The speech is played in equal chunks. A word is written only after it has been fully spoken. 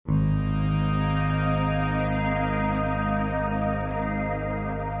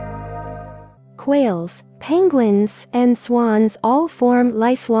quails, penguins, and swans all form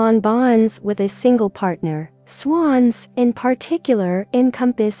lifelong bonds with a single partner. Swans, in particular,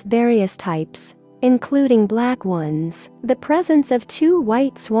 encompass various types, including black ones. The presence of two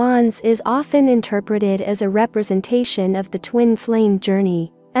white swans is often interpreted as a representation of the twin flame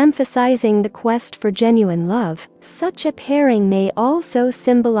journey, emphasizing the quest for genuine love. Such a pairing may also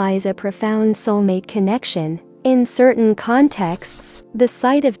symbolize a profound soulmate connection. In certain contexts, the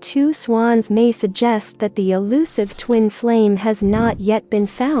sight of two swans may suggest that the elusive twin flame has not yet been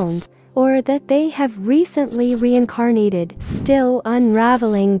found, or that they have recently reincarnated, still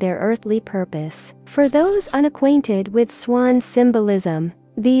unraveling their earthly purpose. For those unacquainted with swan symbolism,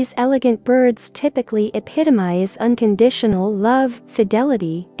 these elegant birds typically epitomize unconditional love,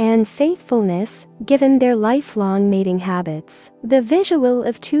 fidelity, and faithfulness, given their lifelong mating habits. The visual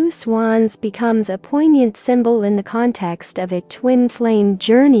of two swans becomes a poignant symbol in the context of a twin flame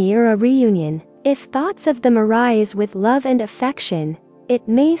journey or a reunion. If thoughts of them arise with love and affection, it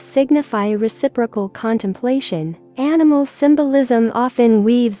may signify reciprocal contemplation. Animal symbolism often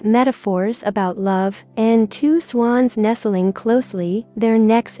weaves metaphors about love, and two swans nestling closely, their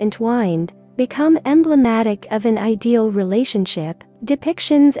necks entwined, become emblematic of an ideal relationship.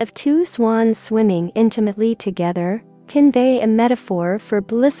 Depictions of two swans swimming intimately together convey a metaphor for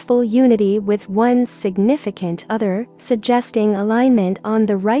blissful unity with one's significant other, suggesting alignment on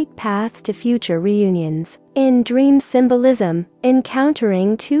the right path to future reunions. In dream symbolism,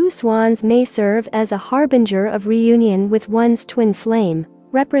 encountering two swans may serve as a harbinger of reunion with one's twin flame,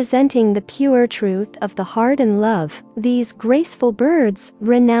 representing the pure truth of the heart and love. These graceful birds,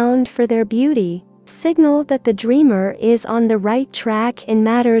 renowned for their beauty, signal that the dreamer is on the right track in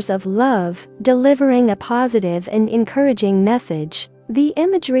matters of love, delivering a positive and encouraging message. The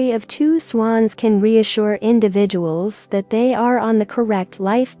imagery of two swans can reassure individuals that they are on the correct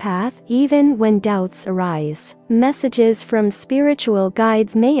life path even when doubts arise. Messages from spiritual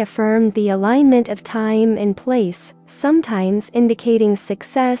guides may affirm the alignment of time and place, sometimes indicating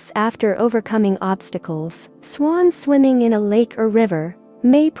success after overcoming obstacles. Swans swimming in a lake or river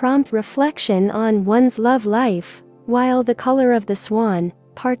may prompt reflection on one's love life, while the color of the swan,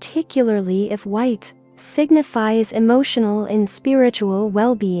 particularly if white, signifies emotional and spiritual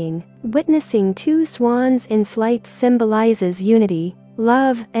well-being. Witnessing two swans in flight symbolizes unity,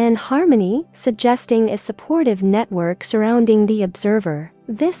 love, and harmony, suggesting a supportive network surrounding the observer.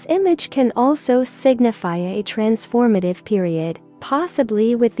 This image can also signify a transformative period,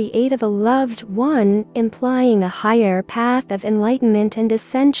 possibly with the aid of a loved one, implying a higher path of enlightenment and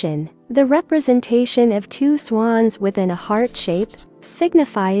ascension. The representation of two swans within a heart shape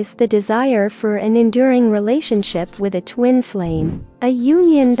signifies the desire for an enduring relationship with a twin flame, a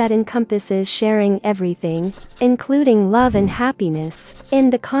union that encompasses sharing everything, including love and happiness.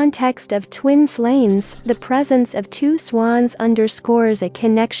 In the context of twin flames, the presence of two swans underscores a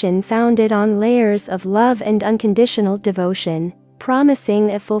connection founded on layers of love and unconditional devotion,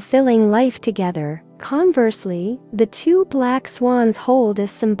 promising a fulfilling life together. Conversely, the two black swans hold a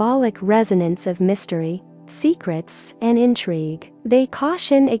symbolic resonance of mystery, secrets, and intrigue. They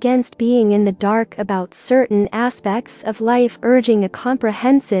caution against being in the dark about certain aspects of life, urging a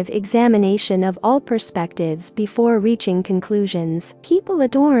comprehensive examination of all perspectives before reaching conclusions. People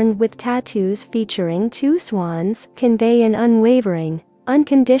adorned with tattoos featuring two swans convey an unwavering,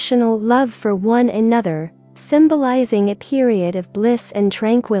 unconditional love for one another, symbolizing a period of bliss and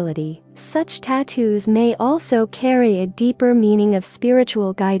tranquility. Such tattoos may also carry a deeper meaning of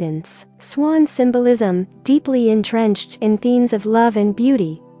spiritual guidance. Swan symbolism, deeply entrenched in themes of love and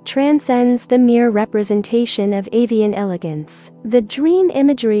beauty, transcends the mere representation of avian elegance. The dream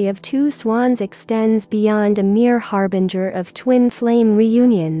imagery of two swans extends beyond a mere harbinger of twin flame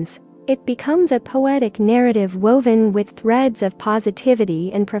reunions. It becomes a poetic narrative woven with threads of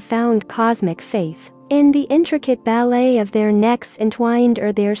positivity and profound cosmic faith. In the intricate ballet of their necks entwined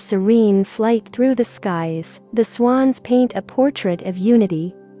or their serene flight through the skies, the swans paint a portrait of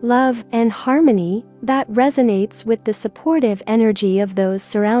unity, love, and harmony that resonates with the supportive energy of those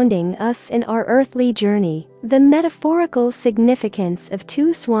surrounding us in our earthly journey. The metaphorical significance of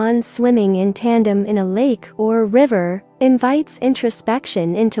two swans swimming in tandem in a lake or river invites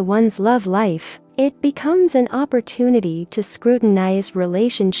introspection into one's love life. It becomes an opportunity to scrutinize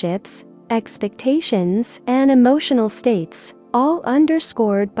relationships, expectations, and emotional states, all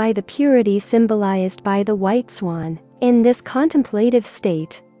underscored by the purity symbolized by the white swan. In this contemplative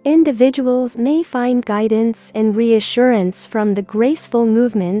state, individuals may find guidance and reassurance from the graceful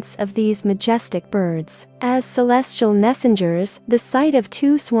movements of these majestic birds. As celestial messengers, the sight of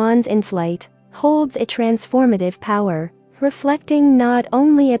two swans in flight holds a transformative power, reflecting not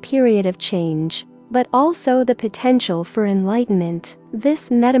only a period of change, but also the potential for enlightenment.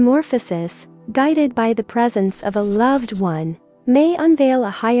 This metamorphosis, guided by the presence of a loved one, may unveil a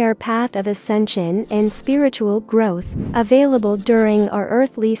higher path of ascension and spiritual growth, available during our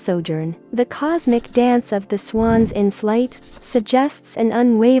earthly sojourn. The cosmic dance of the swans in flight suggests an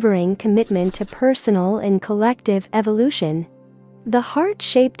unwavering commitment to personal and collective evolution. The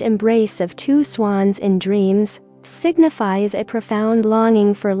heart-shaped embrace of two swans in dreams signifies a profound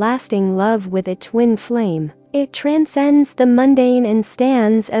longing for lasting love with a twin flame. It transcends the mundane and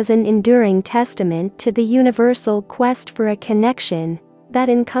stands as an enduring testament to the universal quest for a connection that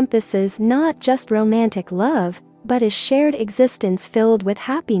encompasses not just romantic love, but a shared existence filled with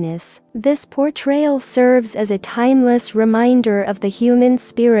happiness. This portrayal serves as a timeless reminder of the human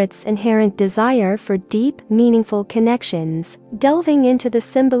spirit's inherent desire for deep, meaningful connections. Delving into the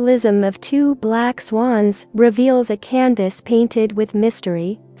symbolism of two black swans reveals a canvas painted with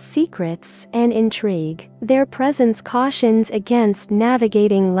mystery, secrets, and intrigue. Their presence cautions against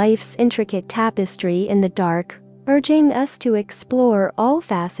navigating life's intricate tapestry in the dark, urging us to explore all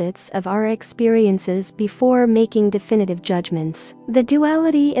facets of our experiences before making definitive judgments. The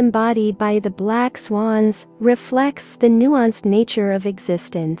duality embodied by the black swans reflects the nuanced nature of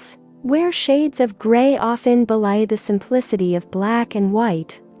existence, where shades of gray often belie the simplicity of black and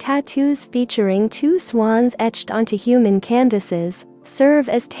white. Tattoos featuring two swans etched onto human canvases serve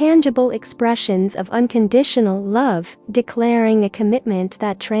as tangible expressions of unconditional love, declaring a commitment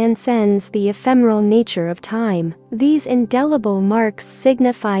that transcends the ephemeral nature of time. These indelible marks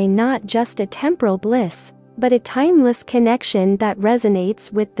signify not just a temporal bliss, but a timeless connection that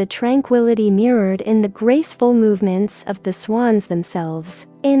resonates with the tranquility mirrored in the graceful movements of the swans themselves.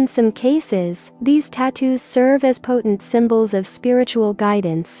 In some cases, these tattoos serve as potent symbols of spiritual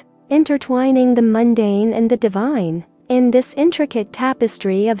guidance, intertwining the mundane and the divine. In this intricate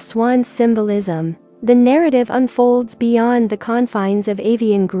tapestry of swan symbolism, the narrative unfolds beyond the confines of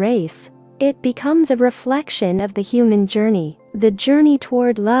avian grace. It becomes a reflection of the human journey, the journey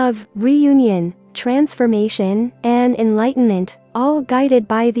toward love, reunion, transformation, and enlightenment, all guided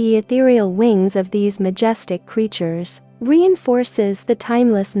by the ethereal wings of these majestic creatures. Reinforces the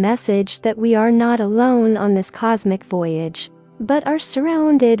timeless message that we are not alone on this cosmic voyage, but are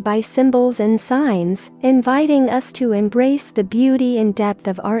surrounded by symbols and signs, inviting us to embrace the beauty and depth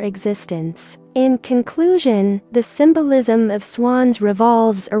of our existence. In conclusion, the symbolism of swans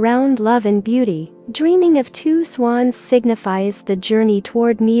revolves around love and beauty. Dreaming of two swans signifies the journey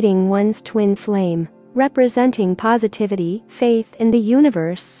toward meeting one's twin flame, representing positivity, faith in the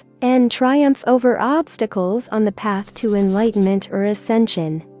universe, and triumph over obstacles on the path to enlightenment or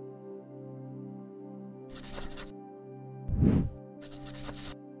ascension.